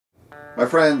My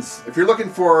friends, if you're looking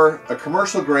for a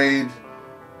commercial grade,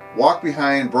 walk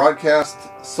behind broadcast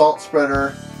salt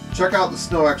spreader, check out the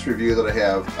SnoEx review that I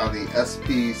have on the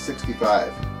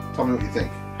SP-65. Tell me what you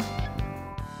think.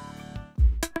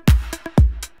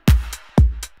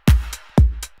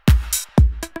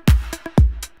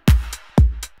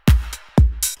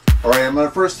 Alright, I'm going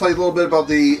to first tell you a little bit about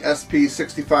the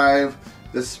SP-65.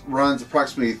 This runs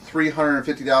approximately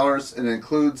 $350 and it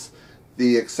includes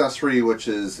the accessory, which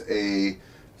is a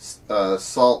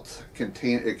salt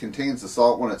it contains the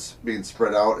salt when it's being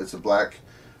spread out. It's a black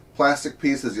plastic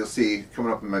piece, as you'll see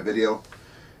coming up in my video.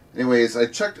 Anyways, I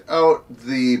checked out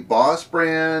the Boss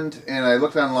brand and I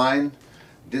looked online.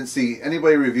 Didn't see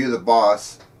anybody review the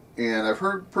Boss, and I've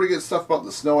heard pretty good stuff about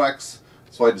the SnoEx,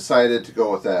 so I decided to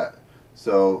go with that.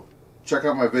 So check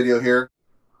out my video here.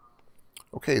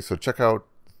 Okay, so check out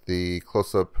the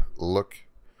close-up look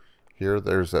here.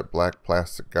 There's that black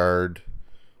plastic guard.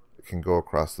 It can go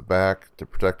across the back to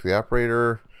protect the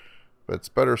operator, but it's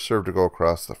better served to go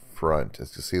across the front,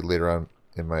 as you see later on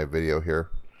in my video here.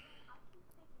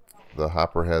 The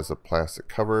hopper has a plastic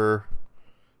cover,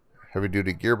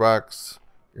 heavy-duty gearbox,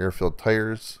 air-filled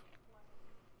tires.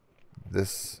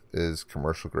 This is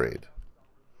commercial grade.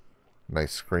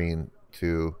 Nice screen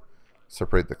to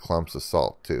separate the clumps of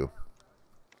salt too.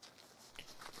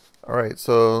 Alright,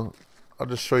 so I'll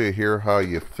just show you here how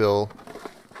you fill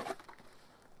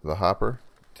the hopper.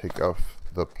 Take off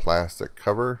the plastic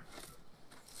cover.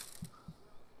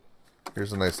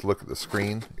 Here's a nice look at the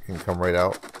screen. It can come right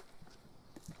out.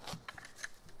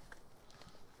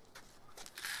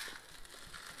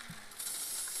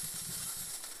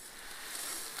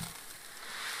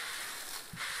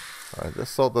 This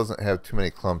salt doesn't have too many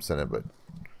clumps in it, but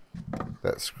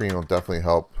that screen will definitely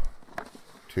help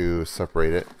to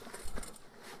separate it.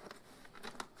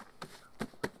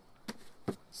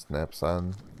 Snaps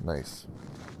on nice.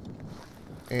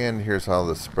 And here's how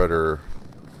the spreader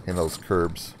handles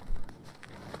curbs.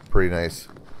 Pretty nice.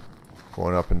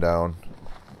 Going up and down.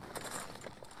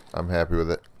 I'm happy with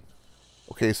it.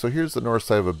 Okay, so here's the north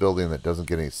side of a building that doesn't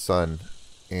get any sun,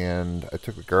 and I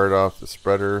took the guard off the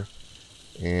spreader,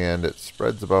 and it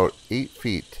spreads about 8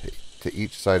 feet to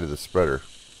each side of the spreader.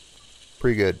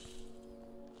 Pretty good.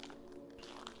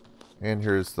 And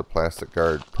here's the plastic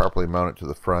guard properly mounted to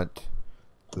the front.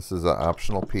 This is an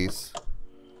optional piece,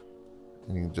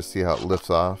 and you can just see how it lifts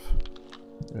off,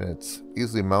 and it's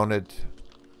easily mounted.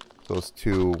 Those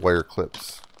two wire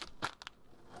clips,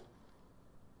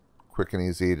 quick and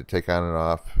easy to take on and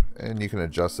off, and you can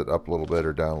adjust it up a little bit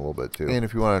or down a little bit too. And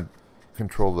if you want to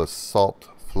control the salt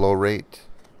flow rate,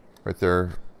 right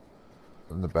there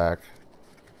in the back,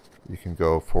 you can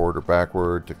go forward or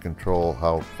backward to control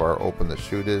how far open the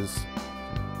chute is.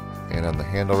 And on the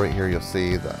handle right here, you'll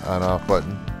see the on-off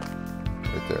button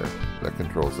right there. That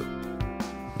controls it.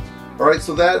 Alright,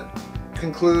 so that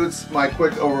concludes my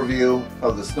quick overview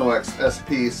of the SnoEx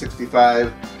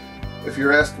SP-65. If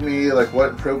you're asking me like what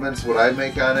improvements would I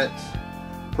make on it,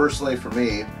 personally for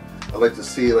me, I'd like to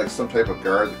see like some type of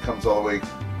guard that comes all the way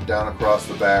down across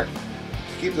the back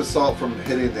to keep the salt from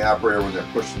hitting the operator when they're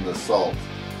pushing the salt.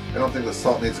 I don't think the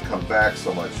salt needs to come back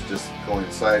so much, just going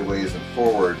sideways and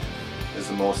forward is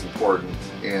the most important.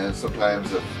 And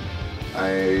sometimes if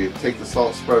I take the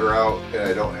salt spreader out and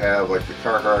I don't have like the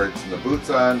Carhartts and the boots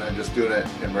on, I'm just doing it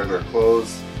in regular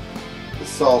clothes, the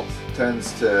salt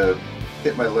tends to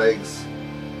hit my legs,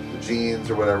 the jeans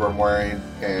or whatever I'm wearing,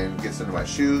 and gets into my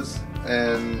shoes,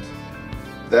 and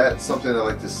that's something I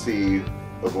like to see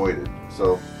avoided.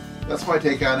 So that's my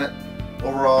take on it.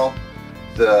 Overall,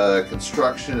 the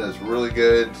construction is really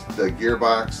good. The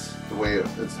gearbox, the way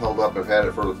it's held up, I've had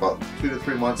it for about 2 to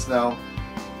 3 months now,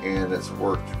 and it's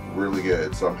worked really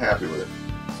good, so I'm happy with it.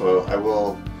 So I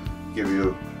will give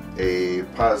you a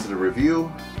positive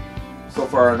review so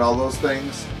far on all those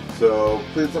things. So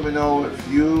please let me know if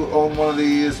you own one of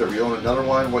these or if you own another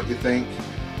one, what you think.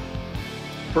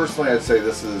 Personally, I'd say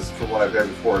this is, from what I've had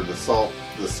before, the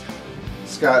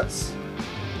Scott's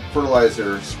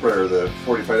fertilizer spreader, the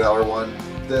 $45 one.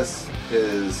 This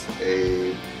is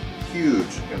a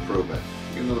huge improvement.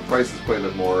 Even though the price is quite a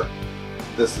bit more,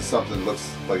 this is something that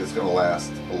looks like it's going to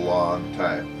last a long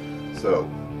time. So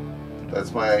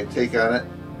that's my take on it.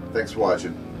 Thanks for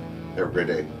watching. Have a great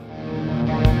day.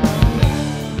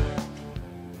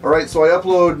 Alright, so I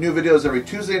upload new videos every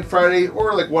Tuesday and Friday,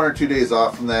 or like 1 or 2 days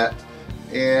off from that.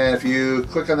 And if you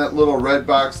click on that little red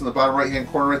box in the bottom right hand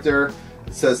corner right there,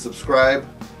 it says subscribe.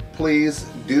 Please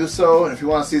do so. And if you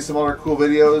want to see some other cool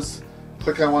videos,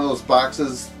 click on one of those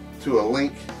boxes to a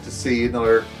link to see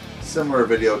another similar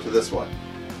video to this one.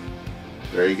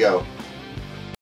 There you go.